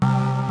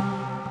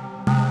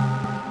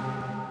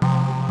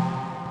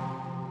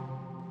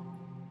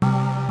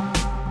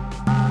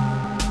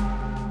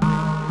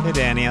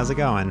Hey Danny, how's it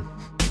going?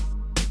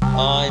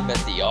 I'm at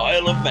the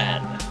Isle of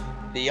Man.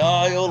 The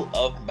Isle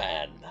of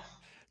Man.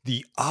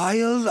 The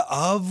Isle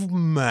of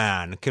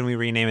Man. Can we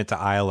rename it to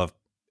Isle of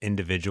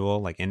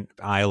Individual, like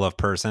Isle of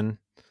Person?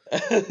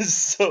 I'm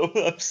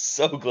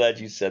so glad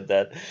you said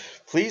that.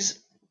 Please,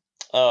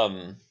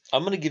 I'm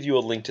gonna give you a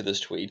link to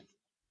this tweet.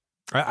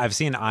 I've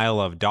seen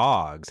Isle of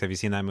Dogs. Have you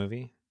seen that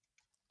movie?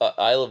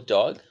 Isle of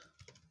Dog?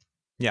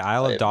 Yeah,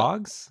 Isle I of have not.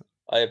 Dogs.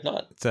 I have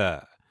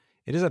not.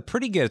 It is a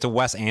pretty good. It's a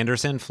Wes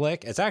Anderson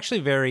flick. It's actually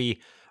very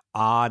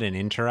odd and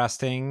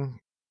interesting.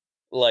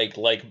 Like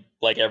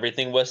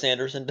everything Wes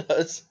Anderson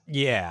does.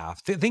 Yeah,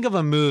 think of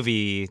a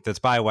movie that's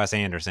by Wes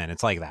Anderson.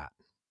 It's like that.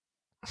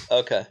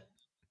 Okay.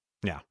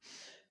 Yeah.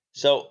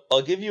 So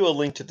I'll give you a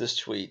link to this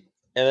tweet,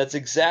 and that's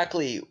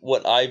exactly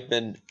what I've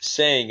been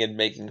saying and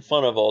making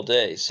fun of all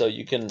day. So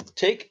you can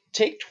take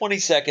 20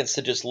 seconds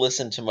to just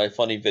listen to my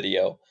funny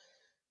video,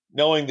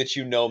 knowing that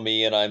you know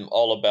me and I'm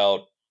all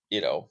about, you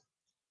know,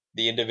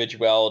 the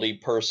individuality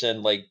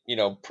person, like,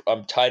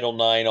 I'm Title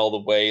IX all the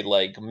way,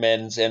 like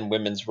men's and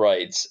women's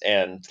rights.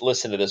 And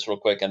listen to this real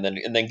quick and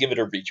then give it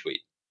a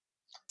retweet.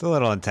 It's a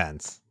little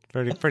intense.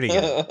 Pretty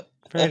good.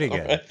 Pretty All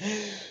good.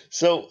 right.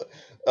 So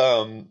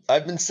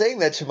I've been saying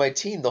that to my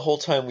team the whole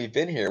time we've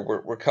been here.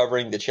 We're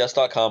covering the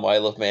chess.com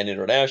Isle of Man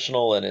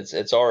International, and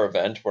it's our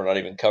event. We're not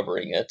even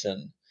covering it.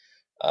 And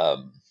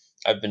um,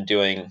 I've been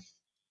doing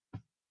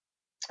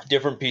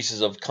different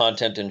pieces of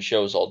content and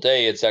shows all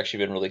day. It's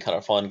actually been really kind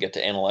of fun, get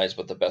to analyze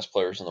with the best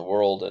players in the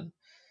world. And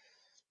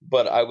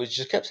but I was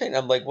just kept saying,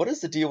 I'm like, what is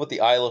the deal with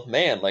the Isle of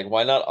Man? Like,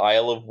 why not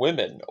Isle of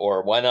Women,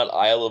 or why not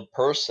Isle of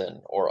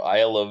Person, or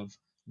Isle of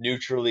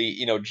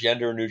neutrally,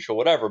 gender neutral,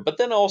 whatever. But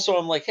then also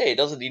I'm like, hey, it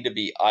doesn't need to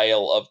be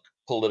Isle of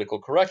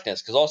political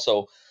correctness, because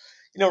also,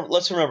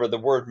 let's remember the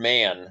word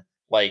man,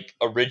 like,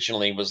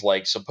 originally was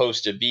like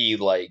supposed to be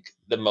like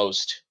the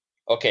most,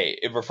 okay,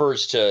 it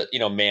refers to,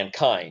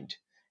 mankind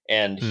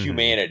and Mm-hmm.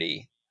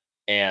 humanity.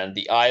 And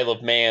the Isle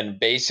of Man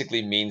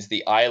basically means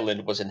the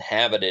island was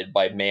inhabited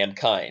by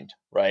mankind,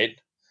 right?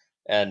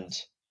 And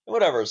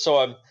whatever.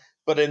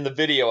 But in the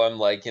video, I'm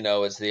like,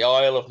 it's the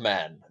Isle of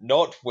Man,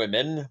 not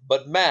women,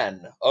 but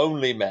man,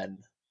 only men.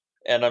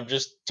 And I'm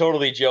just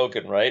totally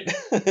joking, right?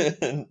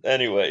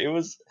 Anyway, it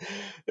was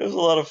a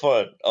lot of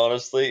fun,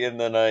 honestly. And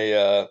then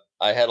I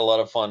had a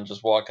lot of fun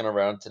just walking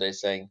around today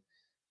saying,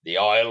 the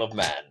Isle of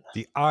Man,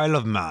 The Isle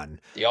of Man.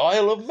 the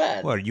Isle of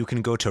Man. Well, you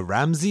can go to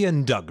Ramsey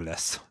and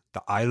Douglas,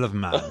 the Isle of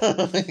Man.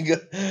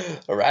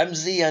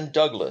 Ramsey and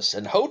Douglas,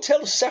 and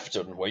Hotel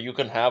Sefton, where you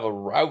can have a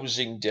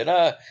rousing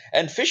dinner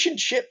and fish and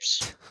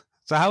chips.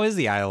 So, how is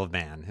the Isle of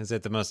Man? Is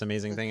it the most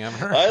amazing thing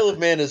ever? Isle of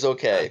Man is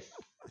okay.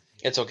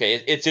 It's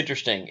okay. It's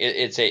interesting.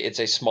 It's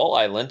a small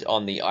island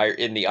in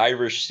the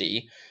Irish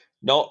Sea,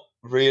 not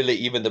really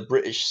even the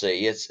British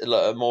Sea. It's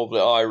more of the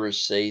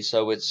Irish Sea.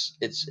 So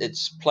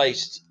it's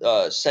placed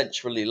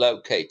centrally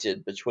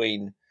located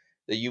between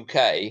the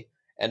UK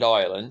and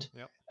Ireland.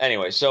 Yep.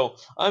 Anyway, so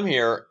I'm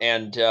here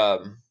and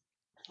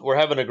we're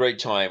having a great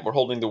time. We're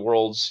holding the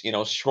world's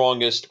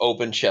strongest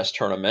open chess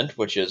tournament,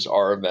 which is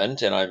our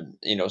event, and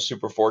I'm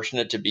super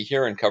fortunate to be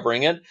here and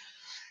covering it.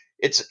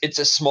 It's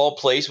a small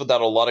place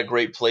without a lot of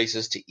great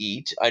places to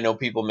eat. I know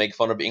people make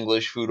fun of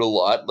English food a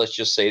lot. Let's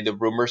just say the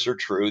rumors are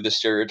true, the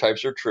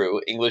stereotypes are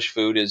true. English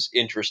food is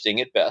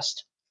interesting at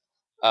best.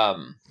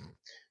 Um,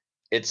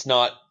 it's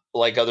not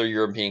like other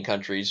European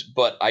countries,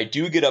 but I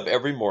do get up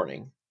every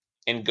morning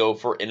and go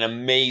for an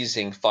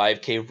amazing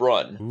 5K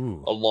run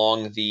Ooh,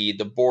 along the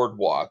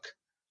boardwalk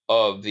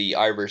of the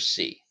Irish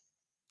Sea.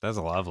 that's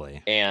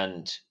lovely.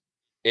 And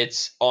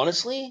it's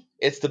honestly,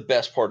 it's the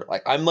best part.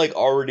 Like, I'm like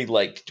already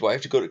like, do I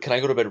have to can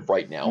I go to bed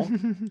right now?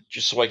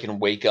 Just so I can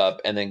wake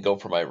up and then go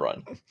for my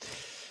run.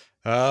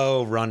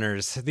 Oh,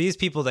 runners. These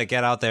people that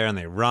get out there and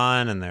they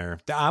run and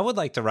I would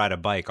like to ride a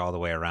bike all the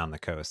way around the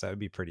coast. That would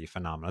be pretty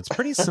phenomenal. It's a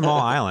pretty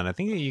small island. I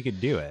think that you could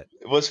do it.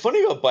 What's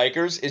funny about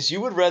bikers is you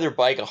would rather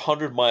bike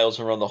 100 miles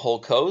around the whole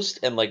coast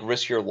and like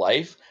risk your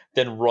life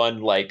than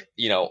run like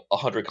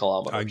 100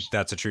 kilometers.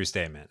 That's a true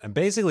statement. And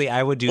basically,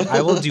 I will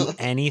do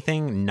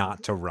anything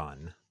not to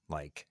run.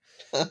 Like,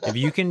 if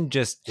you can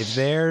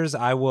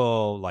I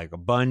will like a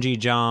bungee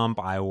jump.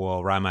 I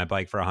will ride my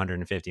bike for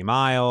 150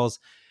 miles.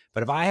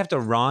 But if I have to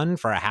run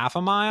for a half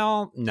a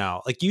mile,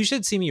 no. Like, you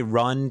should see me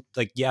run.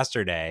 Like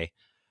yesterday,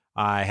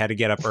 I had to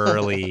get up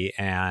early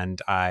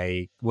and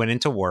I went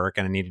into work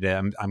and I needed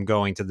to, I'm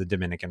going to the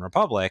Dominican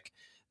Republic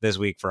this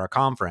week for a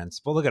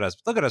conference. But look at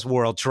us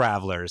world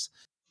travelers.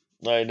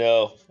 I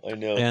know.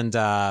 And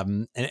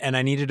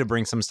I needed to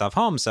bring some stuff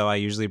home. So I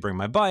usually bring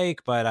my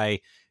bike, but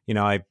I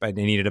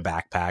needed a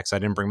backpack. So I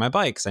didn't bring my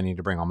bike because I needed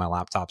to bring all my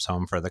laptops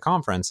home for the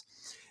conference.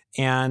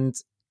 And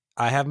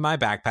I have my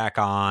backpack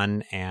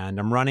on and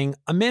I'm running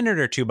a minute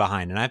or two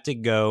behind and I have to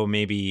go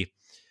maybe,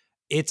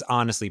 it's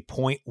honestly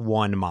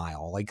 0.1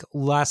 mile, like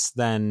less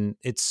than,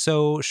 it's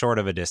so short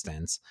of a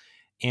distance.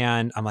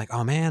 And I'm like,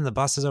 oh man, the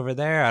bus is over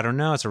there. I don't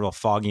know. It's a real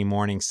foggy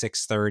morning,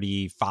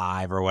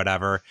 6:35 or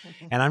whatever.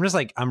 And I'm just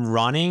like, I'm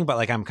running, but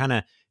like I'm kind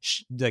of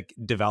like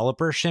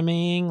developer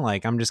shimmying.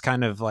 Like I'm just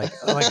kind of like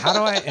how do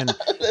I and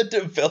the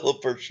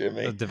developer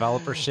shimmy. the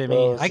developer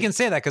shimmy. I can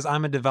say that because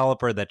I'm a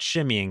developer that's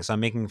shimmying, so I'm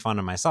making fun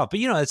of myself. But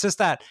it's just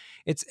that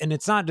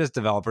it's not just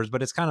developers,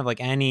 but it's kind of like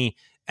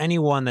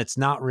anyone that's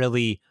not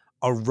really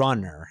a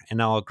runner, and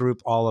I'll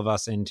group all of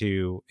us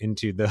into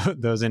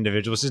those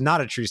individuals. Which is not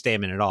a true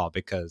statement at all,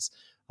 because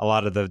a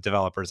lot of the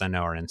developers I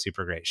know are in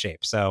super great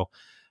shape. So,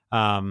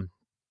 but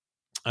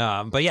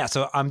yeah,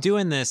 so I'm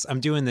doing this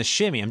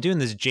shimmy. I'm doing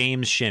this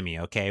James shimmy.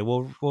 Okay,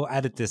 we'll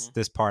edit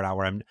this part out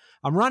where I'm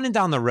running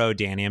down the road,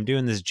 Danny. I'm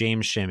doing this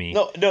James shimmy.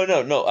 No.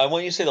 I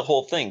want you to say the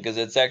whole thing because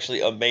it's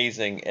actually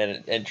amazing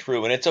and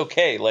true, and it's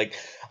okay. Like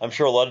I'm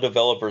sure a lot of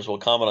developers will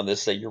comment on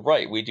this. Say you're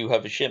right. We do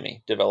have a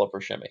shimmy, developer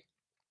shimmy.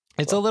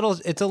 It's a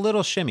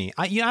little shimmy.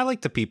 I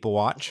like to people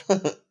watch.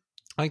 I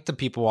like to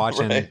people watch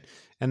Right.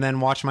 and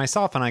then watch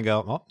myself, and I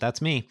go, oh, that's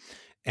me.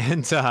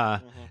 And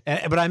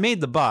but I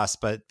made the bus,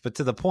 but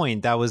to the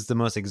point, that was the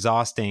most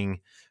exhausting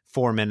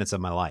 4 minutes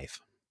of my life.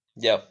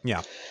 Yeah.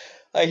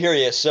 I hear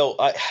you. So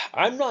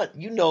I'm not.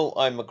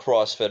 I'm a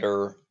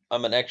CrossFitter.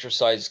 I'm an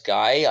exercise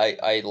guy.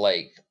 I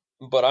like,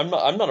 but I'm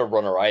not a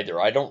runner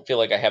either. I don't feel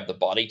like I have the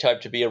body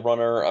type to be a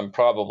runner. I'm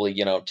probably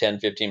 10,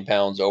 15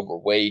 pounds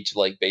overweight,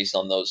 like based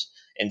on those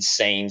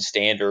insane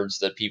standards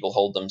that people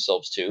hold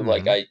themselves to. Mm-hmm.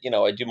 Like I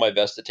do my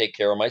best to take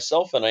care of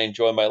myself and I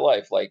enjoy my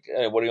life. Like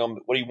what do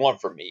you want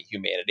from me,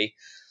 humanity?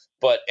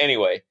 But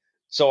anyway,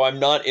 so I'm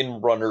not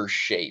in runner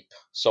shape.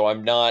 So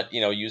I'm not,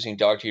 using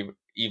Dr.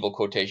 Evil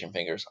quotation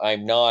fingers.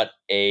 I'm not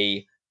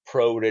a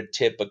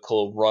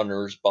prototypical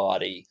runner's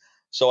body.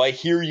 So I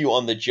hear you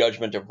on the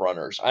judgment of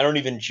runners. I don't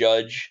even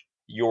judge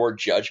your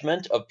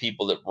judgment of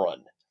people that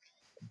run.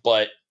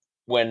 But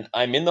when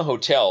I'm in the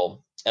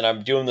hotel and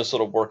I'm doing this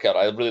little workout,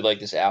 I really like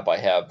this app I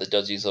have that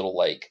does these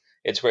little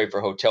it's great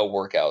for hotel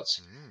workouts.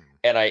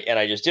 And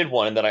I just did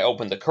one, and then I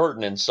opened the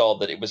curtain and saw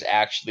that it was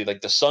actually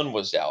like the sun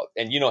was out.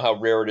 And you know how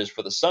rare it is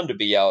for the sun to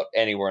be out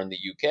anywhere in the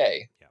UK.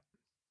 Yeah.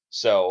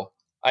 So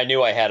I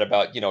knew I had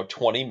about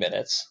 20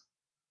 minutes,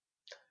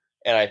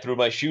 and I threw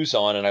my shoes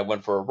on and I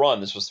went for a run.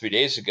 This was 3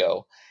 days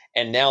ago.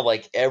 And now,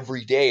 like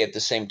every day at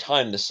the same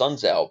time, the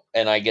sun's out,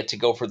 and I get to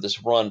go for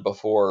this run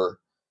before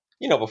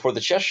the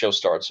chess show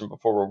starts and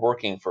before we're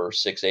working for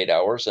 6-8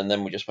 hours. And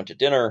then we just went to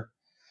dinner.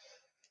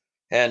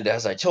 And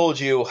as I told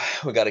you,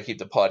 we got to keep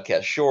the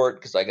podcast short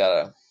because I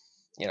gotta,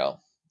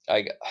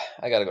 I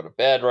gotta go to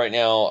bed right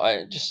now.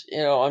 I'm just,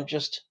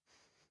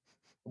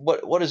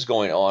 what is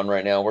going on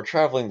right now? We're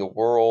traveling the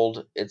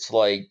world. It's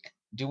like,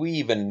 do we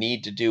even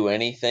need to do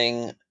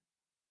anything?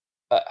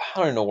 I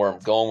don't know where I'm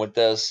going with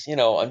this.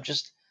 I'm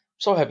just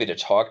so happy to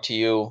talk to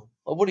you.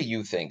 What do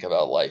you think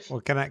about life?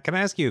 Well, can I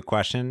ask you a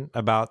question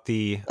about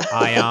the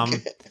IAM,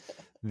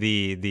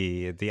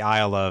 the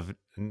Isle of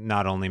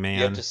not only man?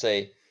 You have to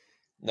say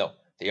no.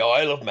 The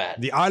Isle of Man.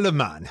 The Isle of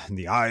Man.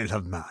 The Isle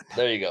of Man.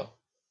 There you go.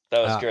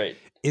 That was great.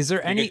 Is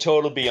there any? You could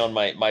totally be on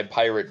my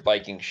pirate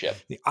Viking ship.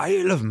 The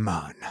Isle of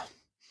Man.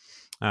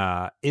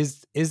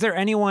 Is there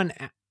anyone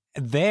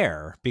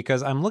there?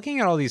 Because I'm looking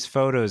at all these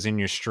photos in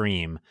your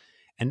stream,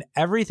 and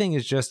everything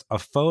is just a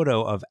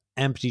photo of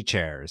empty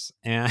chairs.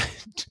 And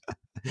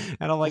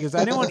I'm like, is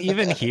anyone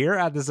even here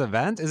at this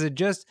event? Is it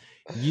just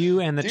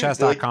you and the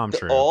chess.com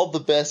crew? All the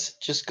best.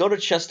 Just go to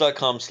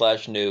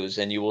chess.com/news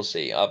and you will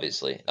see,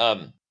 obviously.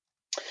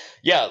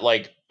 Yeah,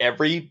 like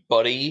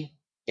everybody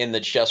in the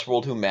chess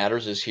world who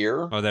matters is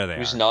here. Oh, there they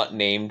who's are.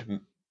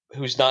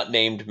 Who's not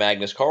named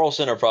Magnus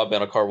Carlsen or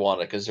Fabiano Caruana,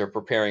 because they're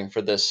preparing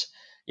for this,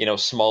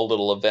 small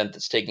little event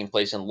that's taking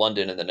place in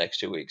London in the next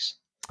 2 weeks.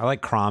 I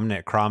like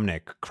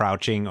Kramnik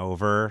crouching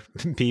over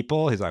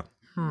people. He's like,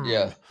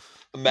 Yeah.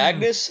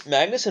 Magnus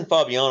and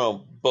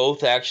Fabiano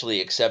both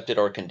actually accepted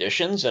our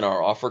conditions and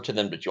our offer to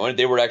them to join.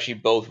 They were actually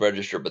both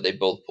registered, but they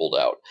both pulled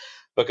out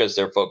because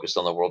they're focused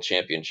on the World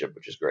Championship,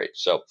 which is great.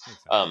 So,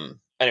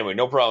 anyway,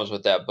 no problems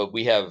with that. But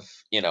we have,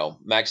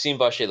 Maxime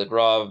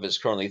Vacher-Lagrave is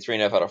currently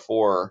 3.5 out of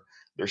 4.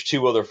 There's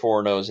 2 other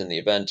 4-0s in the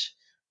event.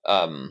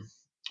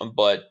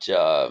 But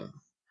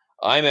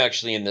I'm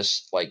actually in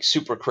this like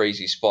super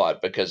crazy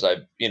spot because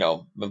I've,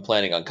 been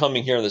planning on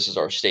coming here. This is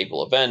our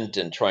staple event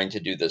and trying to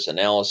do this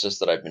analysis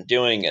that I've been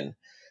doing. And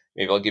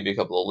maybe I'll give you a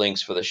couple of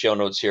links for the show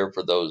notes here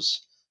for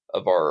those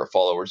of our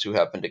followers who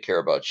happen to care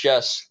about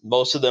chess.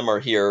 Most of them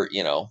are here,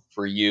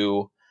 for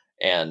you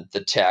and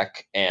the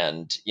tech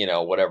and,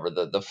 whatever,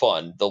 the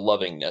fun, the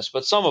lovingness.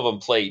 But some of them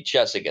play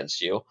chess against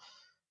you.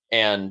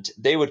 And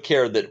they would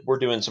care that we're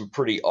doing some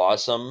pretty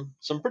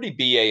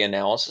BA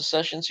analysis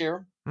sessions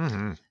here.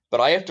 mm-hmm.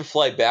 But I have to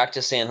fly back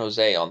to San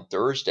Jose on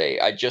Thursday.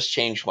 I just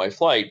changed my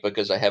flight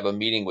because I have a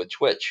meeting with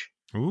Twitch.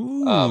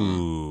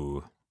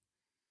 Ooh.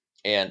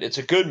 And it's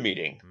a good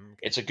meeting.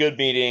 It's a good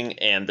meeting,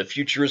 and the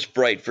future is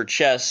bright for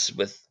chess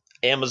with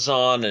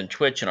Amazon and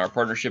Twitch, and our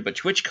partnership at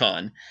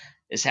TwitchCon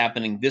is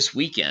happening this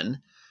weekend.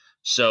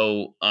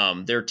 So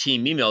their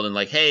team emailed and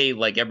like, hey,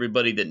 like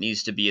everybody that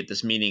needs to be at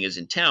this meeting is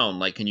in town.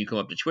 Like, can you come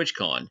up to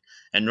TwitchCon?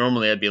 And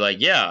normally I'd be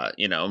like, yeah,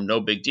 no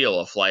big deal.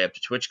 I'll fly up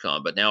to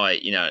TwitchCon. But now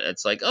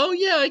it's like, oh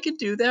yeah, I can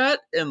do that.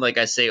 And like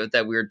I say it with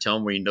that weird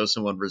tone where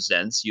someone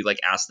resents. You like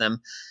ask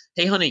them,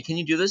 hey honey, can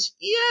you do this?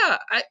 Yeah,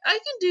 I can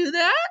do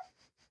that.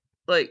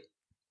 Like,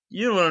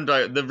 you know what I'm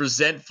talking about? The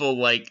resentful,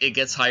 like it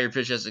gets higher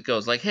pitch as it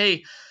goes. Like,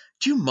 hey,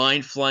 do you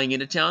mind flying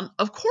into town?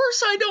 Of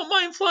course I don't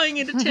mind flying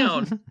into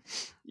town.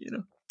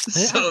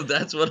 So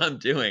that's what I'm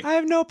doing. I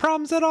have no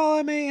problems at all.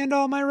 I may end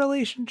all my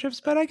relationships,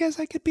 but I guess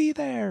I could be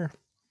there.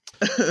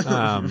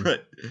 Right.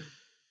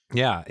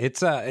 Yeah,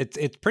 it's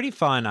pretty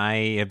fun.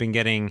 I have been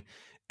getting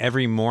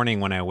every morning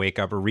when I wake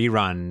up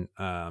rerun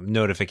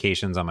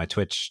notifications on my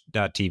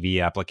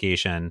Twitch.tv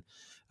application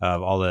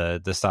of all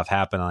the stuff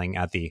happening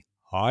at the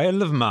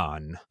Isle of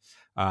Man.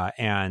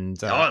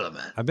 And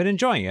I've been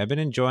enjoying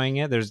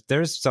it.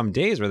 There's some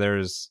days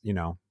where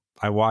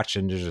I watch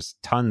and there's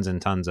just tons and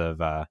tons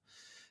of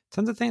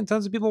tons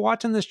of people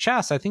watching this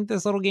chess. I think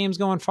this little game's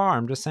going far.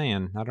 I'm just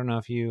saying. I don't know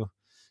if you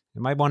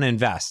might want to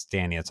invest,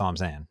 Danny. That's all I'm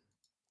saying.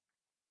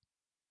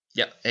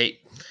 Yeah. Hey,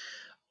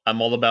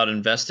 I'm all about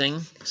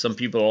investing. Some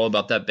people are all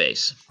about that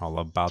base. All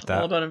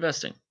about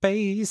investing.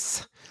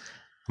 Base.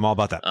 I'm all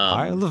about that.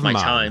 Isle of my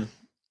Man. Time.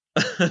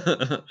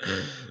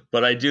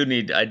 But I do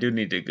need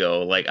to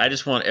go. Like, I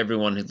just want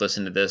everyone who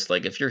listened to this,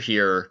 like, if you're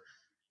here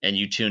and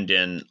you tuned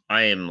in,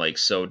 I am like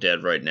so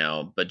dead right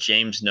now. But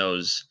James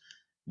knows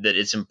that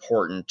it's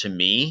important to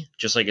me,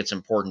 just like it's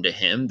important to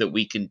him, that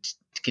we can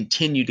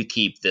continue to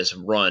keep this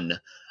run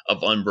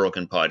of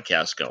Unbroken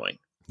podcasts going.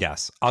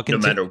 Yes, I'll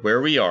continue. No matter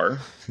where we are.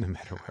 No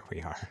matter where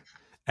we are.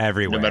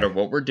 Everywhere. No matter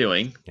what we're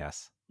doing.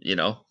 Yes.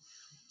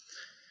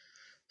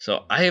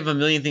 So I have a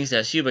million things to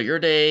ask you about your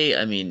day.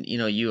 I mean,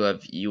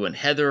 you and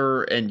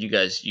Heather, and you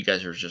guys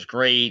are just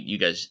great. You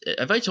guys,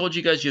 have I told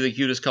you guys you're the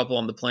cutest couple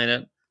on the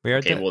planet? We are.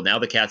 Okay, well, now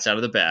the cat's out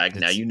of the bag.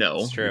 Now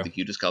it's true. You're the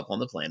cutest couple on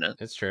the planet.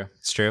 It's true.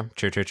 It's true.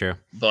 True.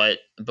 But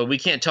we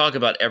can't talk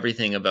about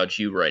everything about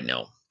you right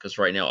now, because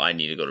right now I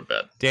need to go to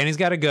bed. Danny's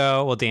got to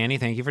go. Well, Danny,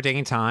 thank you for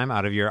taking time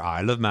out of your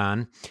Isle of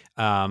Man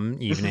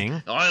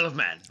evening. Isle of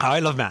Man.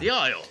 Isle of Man. The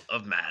Isle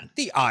of Man.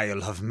 The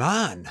Isle of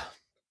Man.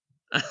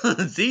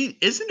 See,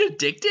 isn't it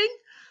addicting?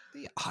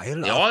 The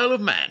Isle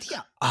of Man.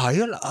 The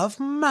Isle of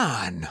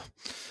Man.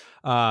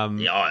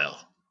 The Isle.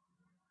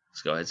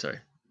 Let's go ahead, sorry.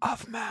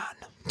 Of Man.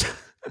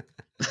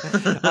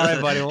 All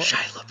right, buddy. Well,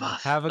 Shia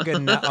LaBeouf. Have a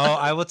good night. Oh,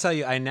 I will tell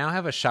you, I now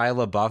have a Shia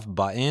LaBeouf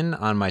button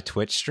on my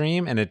Twitch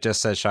stream, and it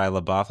just says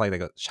Shia LaBeouf. Like, they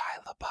go,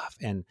 Shia LaBeouf.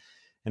 And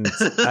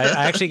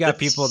I actually got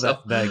people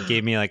that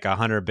gave me like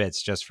 100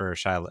 bits just for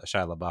Shia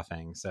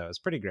LaBeoufing. So it's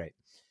pretty great.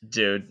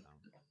 Dude.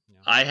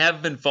 I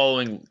have been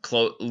following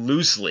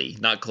loosely,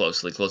 not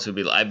closely. Closely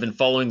would be. I've been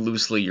following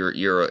loosely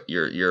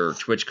your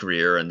Twitch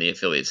career and the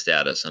affiliate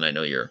status, and I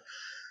know you're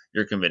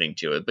committing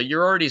to it. But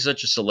you're already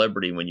such a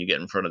celebrity when you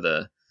get in front of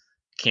the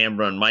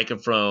camera and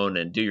microphone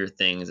and do your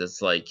things.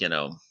 It's like, I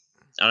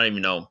don't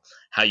even know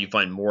how you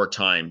find more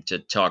time to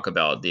talk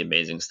about the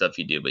amazing stuff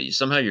you do, but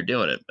somehow you're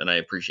doing it, and I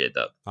appreciate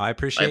that. I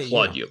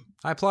applaud you.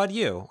 I applaud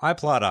you. I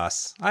applaud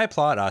us. I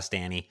applaud us,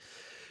 Danny.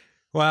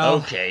 Well,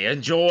 okay,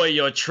 enjoy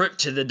your trip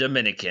to the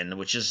Dominican,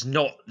 which is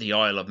not the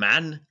Isle of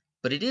Man,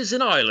 but it is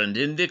an island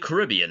in the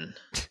Caribbean.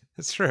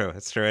 It's true.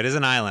 It is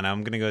an island.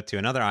 I'm going to go to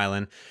another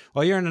island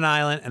while you're in an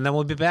island, and then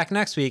we'll be back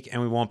next week,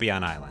 and we won't be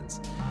on islands.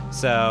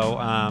 So,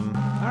 all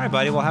right,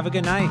 buddy. Well, have a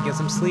good night. Get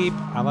some sleep.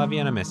 I love you,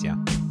 and I miss you.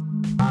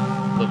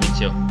 Love you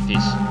too.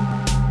 Peace.